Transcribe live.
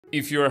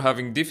If you are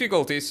having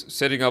difficulties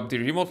setting up the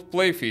remote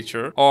play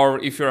feature, or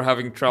if you are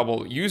having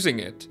trouble using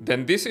it,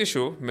 then this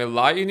issue may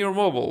lie in your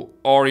mobile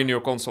or in your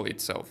console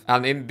itself.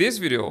 And in this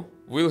video,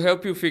 we'll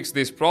help you fix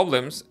these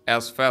problems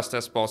as fast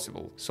as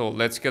possible. So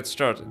let's get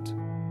started.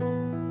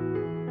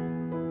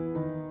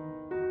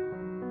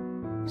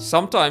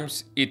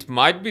 Sometimes it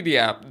might be the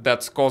app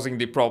that's causing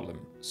the problem.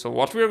 So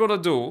what we're gonna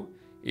do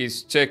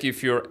is check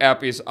if your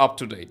app is up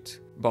to date.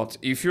 But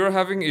if you're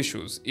having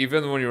issues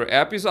even when your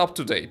app is up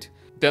to date,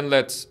 then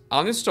let's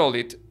uninstall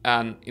it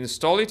and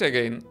install it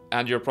again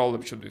and your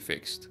problem should be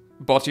fixed.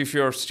 But if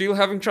you're still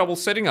having trouble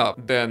setting up,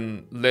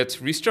 then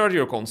let's restart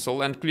your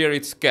console and clear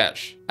its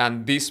cache,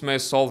 and this may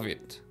solve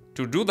it.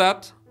 To do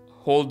that,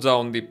 hold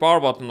down the power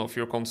button of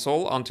your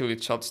console until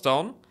it shuts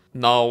down.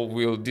 Now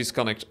we'll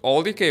disconnect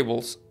all the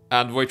cables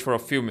and wait for a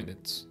few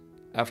minutes.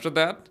 After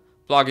that,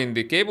 plug in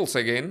the cables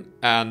again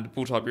and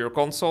boot up your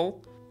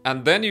console.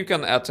 And then you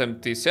can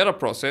attempt the setup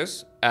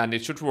process and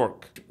it should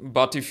work.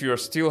 But if you are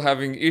still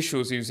having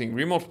issues using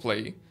remote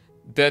play,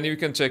 then you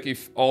can check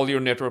if all your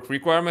network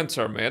requirements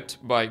are met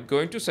by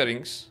going to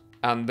settings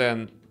and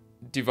then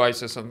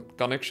devices and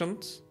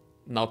connections.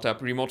 Now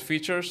tap remote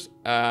features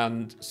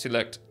and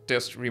select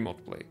test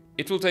remote play.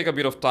 It will take a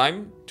bit of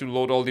time to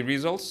load all the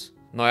results.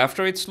 Now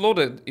after it's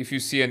loaded, if you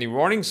see any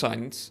warning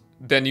signs,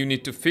 then you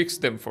need to fix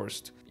them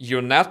first.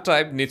 Your NAT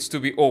type needs to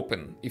be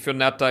open. If your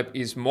NAT type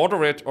is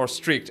moderate or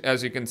strict,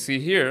 as you can see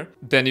here,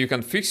 then you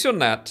can fix your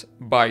NAT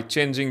by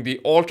changing the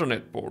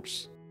alternate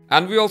ports.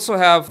 And we also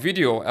have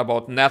video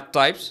about NAT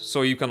types,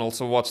 so you can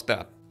also watch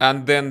that.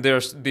 And then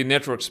there's the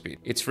network speed.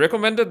 It's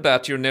recommended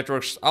that your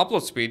network's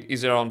upload speed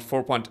is around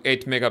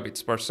 4.8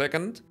 megabits per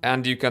second,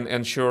 and you can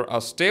ensure a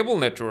stable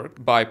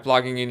network by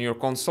plugging in your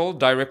console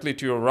directly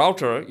to your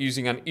router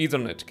using an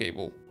Ethernet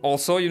cable.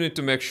 Also, you need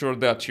to make sure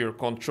that your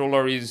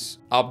controller is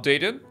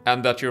updated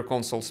and that your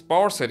console's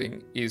power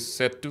setting is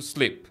set to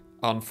sleep.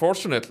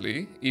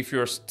 Unfortunately, if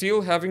you're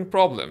still having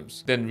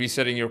problems, then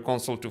resetting your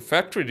console to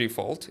factory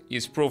default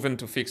is proven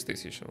to fix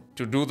this issue.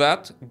 To do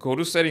that, go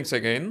to settings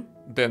again,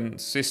 then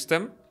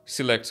system,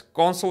 select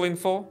console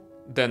info,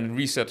 then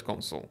reset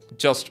console.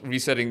 Just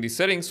resetting the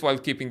settings while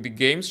keeping the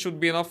games should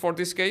be enough for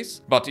this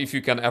case, but if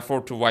you can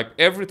afford to wipe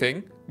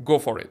everything, go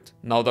for it.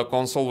 Now the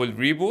console will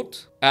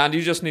reboot and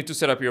you just need to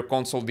set up your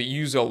console the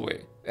usual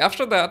way.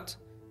 After that,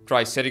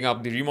 try setting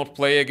up the remote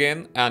play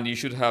again and you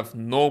should have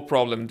no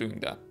problem doing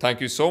that.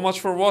 Thank you so much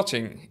for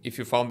watching. If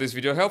you found this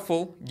video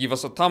helpful, give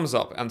us a thumbs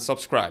up and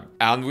subscribe,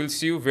 and we'll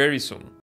see you very soon.